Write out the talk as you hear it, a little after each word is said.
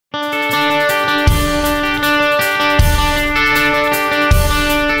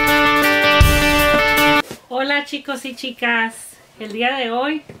Hola chicos y chicas, el día de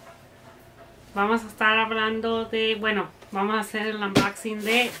hoy vamos a estar hablando de, bueno, vamos a hacer el unboxing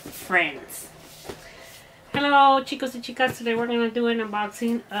de Freinds. Hello chicos y chicas, today we're going to do an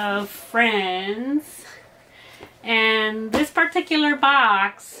unboxing of Freinds. And this particular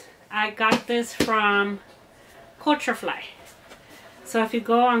box, I got this from Culturefly. So if you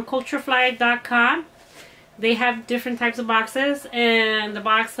go on culturefly.com, they have different types of boxes, and the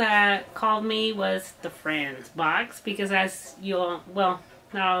box that called me was the Freinds box, because as you all, well,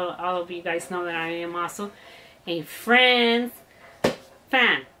 now all of you guys know that I am also a Freinds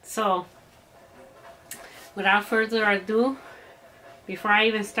fan. So without further ado, before I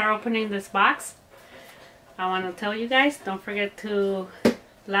even start opening this box, I want to tell you guys, don't forget to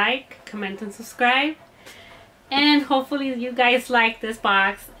like, comment, and subscribe. And hopefully you guys like this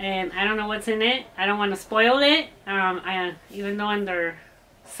box. And I don't know what's in it. I don't want to spoil it. Even though on their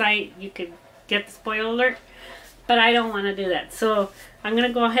site you could get the spoiler alert, but I don't want to do that. So I'm going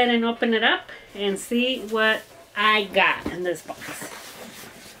to go ahead and open it up and see what I got in this box.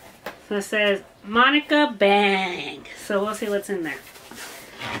 So it says Monica Bang. So we'll see what's in there.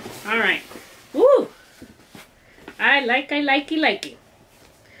 Alright. Woo! I like it.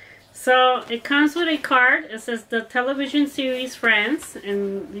 So it comes with a card. It says the television series Freinds,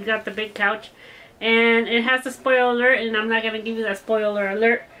 and you got the big couch, and it has the spoiler alert, and I'm not going to give you that spoiler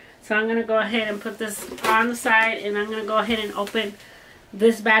alert. So I'm going to go ahead and put this on the side, and I'm going to go ahead and open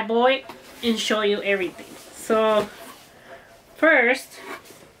this bad boy and show you everything. So first,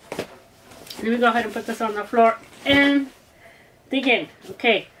 let me go ahead and put this on the floor and dig in.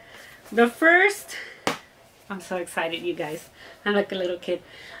 Okay, the first, I'm so excited, you guys. I'm like a little kid.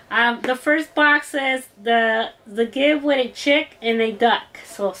 The first box says the give with a chick and a duck.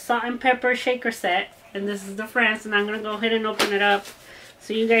 So salt and pepper shaker set. And this is the Freinds. And I'm going to go ahead and open it up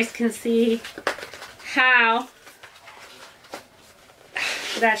so you guys can see how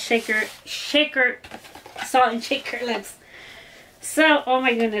that shaker salt and shaker looks. So, oh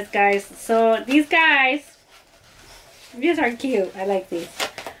my goodness, guys. So these guys, these are cute. I like these.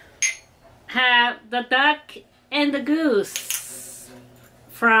 Have the duck and the goose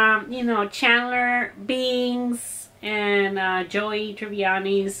from, you know, Chandler Bing's and Joey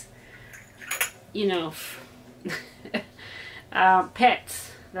Tribbiani's, you know,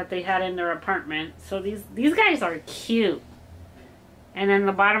 pets that they had in their apartment. So these guys are cute. And then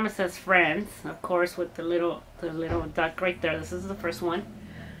the bottom it says Freinds, of course, with the little duck right there. This is the first one.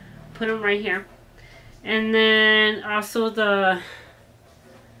 Put them right here. And then also the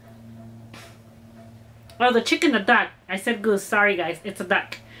chick and the duck. I said goose. Sorry, guys. It's a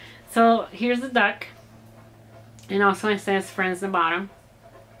duck. So, here's the duck. And also it says Freinds in the bottom.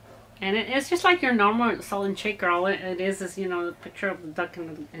 And it's just like your normal salt and shaker. All it is, you know, the picture of the duck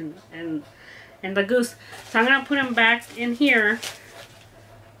and the goose. So, I'm going to put them back in here.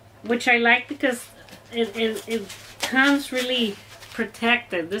 Which I like because it comes really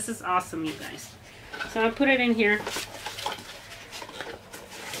protected. This is awesome, you guys. So, I'll put it in here.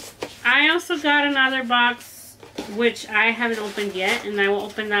 I also got another box which I haven't opened yet, and I will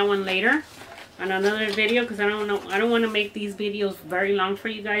open that one later on another video, because I don't want to make these videos very long for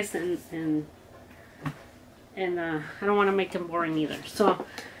you guys, and I don't want to make them boring either. So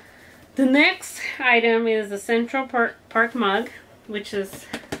the next item is the Central Park mug, which is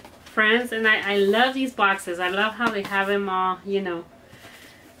Freinds, and I love these boxes. I love how they have them all, you know.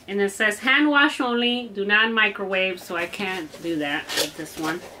 And it says hand wash only, do not microwave, so I can't do that with this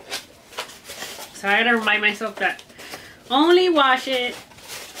one. So I gotta remind myself that only wash it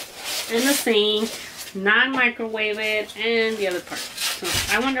in the sink, not microwave it, and the other part. So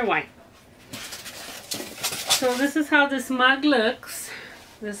I wonder why. So this is how this mug looks.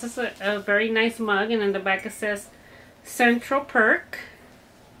 This is a very nice mug, and in the back it says Central Perk.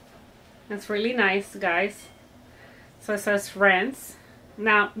 It's really nice, guys. So it says Freinds.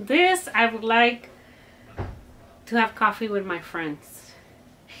 Now this, I would like to have coffee with my friends,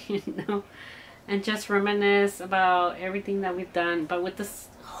 you know, and just reminisce about everything that we've done. But with this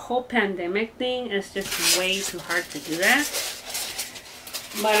whole pandemic thing, it's just way too hard to do that.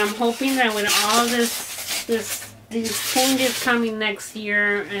 But I'm hoping that with all these changes coming next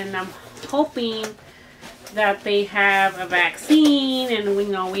year, and I'm hoping that they have a vaccine, and we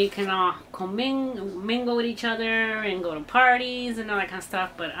know we can all mingle with each other and go to parties and all that kind of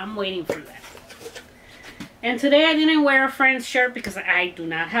stuff. But I'm waiting for that. And today I didn't wear a Freinds shirt because I do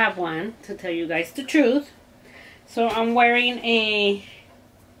not have one, to tell you guys the truth. So I'm wearing a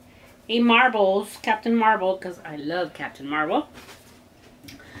Marbles, Captain Marvel, because I love Captain Marvel.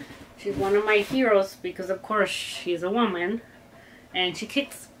 She's one of my heroes because, of course, she's a woman and she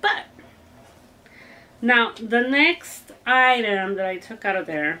kicks butt. Now, the next item that I took out of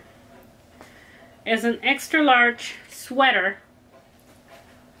there is an extra large sweater.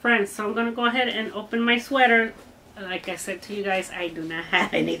 Friends, so I'm going to go ahead and open my sweater. Like I said to you guys, I do not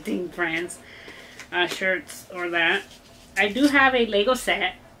have anything, friends. Shirts or that. I do have a Lego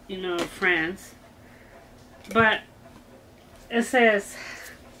set, you know, friends. But it says,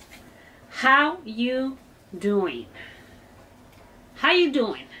 how you doing? How you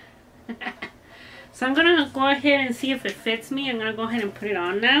doing? So I'm going to go ahead and see if it fits me. I'm going to go ahead and put it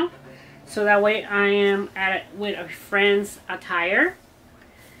on now. So that way I am at it with a friend's attire.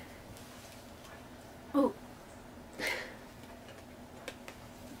 Oh.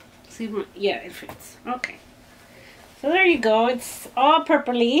 See, yeah, it fits. Okay. So there you go. It's all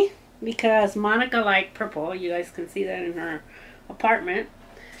purpley because Monica liked purple. You guys can see that in her apartment.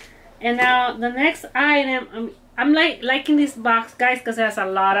 And now the next item, I'm liking this box, guys, because it has a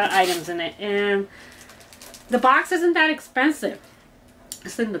lot of items in it. And the box isn't that expensive.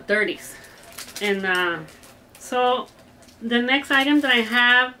 It's in the 30s. And so the next item that I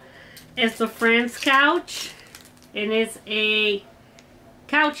have is the Freinds couch. And it's a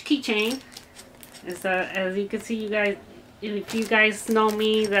couch keychain. It's as you can see, you guys, if you guys know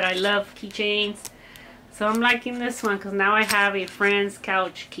me, that I love keychains. So I'm liking this one because now I have a Freinds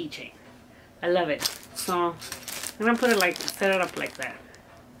couch keychain. I love it. So I'm gonna put it like, set it up like that,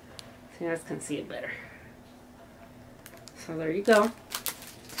 so you guys can see it better. So there you go.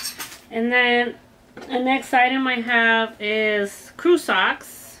 And then the next item I have is crew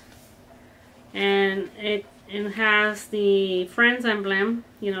socks, and it has the Freinds emblem.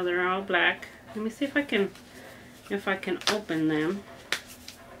 You know, they're all black. Let me see if I can open them.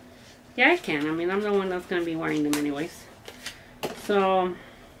 Yeah, I can. I mean, I'm the one that's gonna be wearing them anyways. So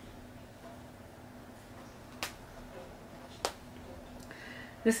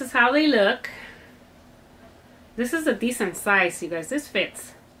this is how they look. This is a decent size, you guys. This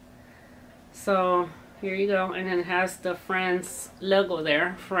fits. So here you go. And then it has the Freinds logo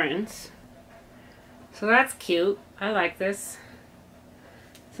there, Freinds. So that's cute. I like this.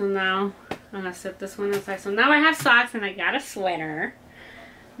 So now I'm gonna set this one aside. So now I have socks and I got a sweater.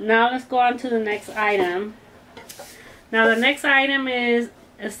 Now let's go on to the next item. Now the next item is,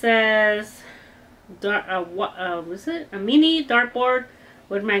 it says, what is it? A mini dartboard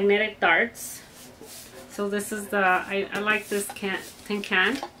with magnetic darts. So this is the, I like this tin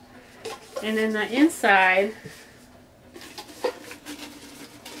can. And then the inside,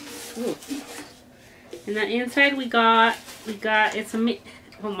 ooh. In the inside we got, it's a,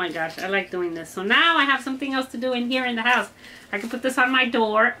 oh my gosh, I like doing this. So now I have something else to do in here in the house. I can put this on my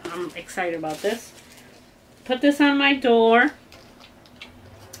door. I'm excited about this. Put this on my door.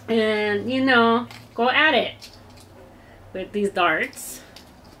 And, you know, go at it with these darts.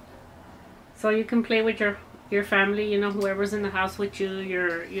 So you can play with your family, you know, whoever's in the house with you,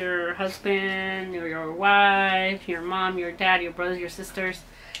 your husband, or your wife, your mom, your dad, your brothers, your sisters,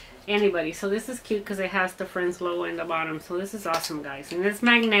 anybody. So this is cute because it has the Freinds logo in the bottom. So this is awesome, guys. And it's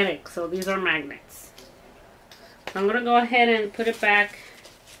magnetic, so these are magnets. So I'm gonna go ahead and put it back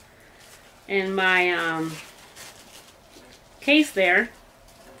in my case there.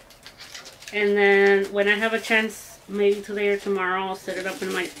 And then when I have a chance, maybe today or tomorrow, I'll set it up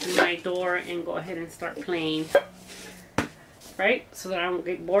in my door and go ahead and start playing, right? So that I won't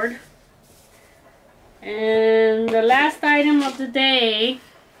get bored. And the last item of the day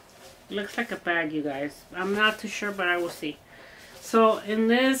looks like a bag, you guys. I'm not too sure, but I will see. So in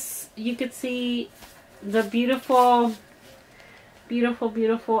this, you could see the beautiful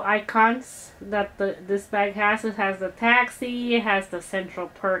icons that this bag has. It has the taxi, it has the Central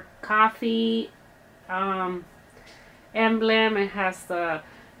Perk coffee emblem, it has the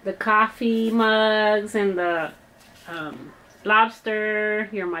coffee mugs and the lobster,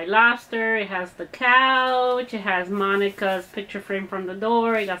 you're my lobster, it has the couch, it has Monica's picture frame from the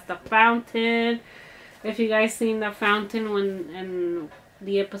door, it got the fountain. If you guys seen the fountain when in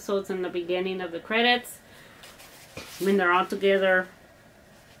the episodes in the beginning of the credits, when they're all together,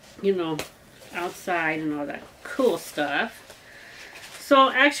 you know, outside and all that cool stuff. So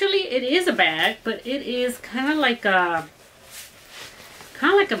actually it is a bag, but it is kind of like a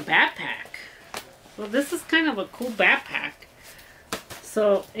backpack. Well, this is kind of a cool backpack.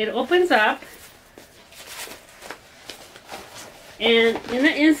 So it opens up, and in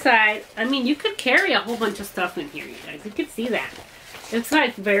the inside, I mean, you could carry a whole bunch of stuff in here, you guys. You could see that. It's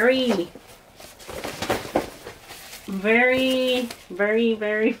like very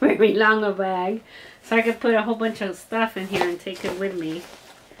long a bag. So I could put a whole bunch of stuff in here and take it with me.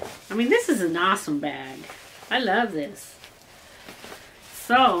 I mean, this is an awesome bag. I love this.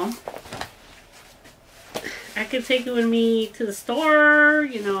 So I could take it with me to the store,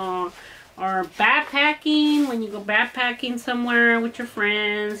 you know, or backpacking. When you go backpacking somewhere with your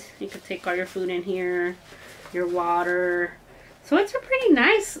friends, you could take all your food in here, your water. So it's a pretty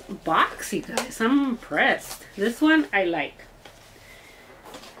nice box, you guys. I'm impressed. This one I like.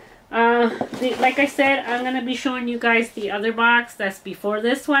 Like I said, I'm going to be showing you guys the other box that's before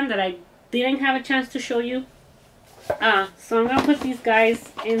this one that I didn't have a chance to show you. So I'm going to put these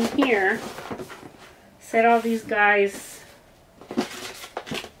guys in here. Set all these guys.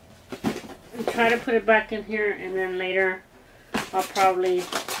 And try to put it back in here. And then later I'll probably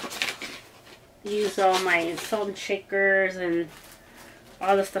use all my salt and shakers and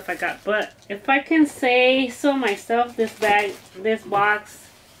all the stuff I got. But if I can say so myself, this box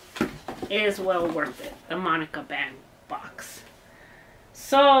is well worth it. The Monica band box.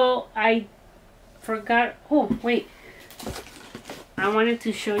 So I forgot. Oh wait, I wanted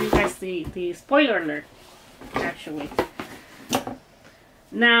to show you guys the spoiler alert. Actually,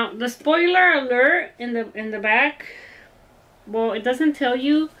 now the spoiler alert in the back. Well, it doesn't tell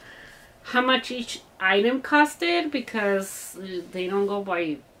you how much each item costed because they don't go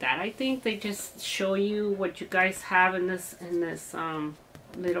by that. I think they just show you what you guys have in this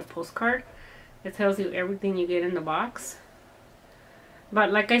little postcard. It tells you everything you get in the box.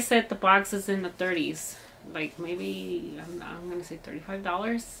 But like I said, the box is in the 30s. Like maybe I'm gonna say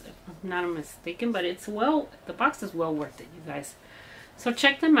 $35 if I'm not mistaken. But it's the box is well worth it, you guys. So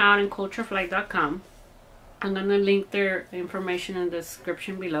check them out in culturefly.com. I'm gonna link their information in the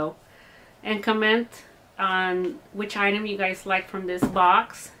description below. And comment on which item you guys like from this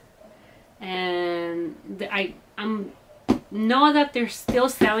box. And I know that they're still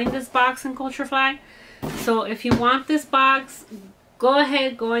selling this box in Culturefly. So if you want this box, go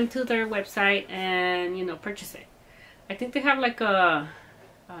ahead, go into their website and, you know, purchase it. I think they have like a,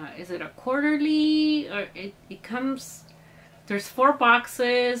 is it a quarterly? Or it comes, there's 4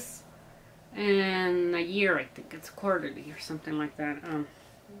 boxes and a year. I think it's quarterly or something like that.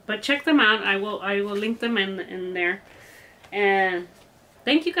 But check them out. I will link them in there. And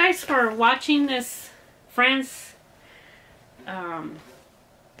thank you guys for watching this Freinds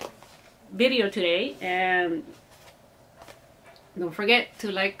video today. And don't forget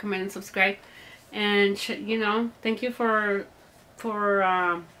to like, comment, and subscribe. And you know, thank you for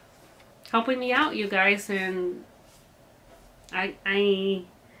helping me out, you guys. And I'm a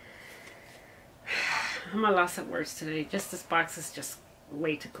loss of words today. Just this box is just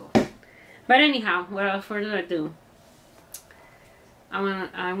way too cool. But anyhow, without further ado,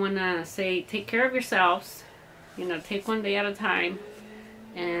 I wanna say, take care of yourselves. You know, take one day at a time.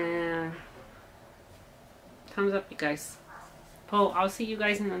 And thumbs up, you guys. Oh, I'll see you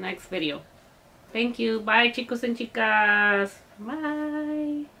guys in the next video. Thank you. Bye, chicos and chicas.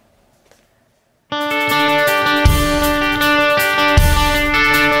 Bye.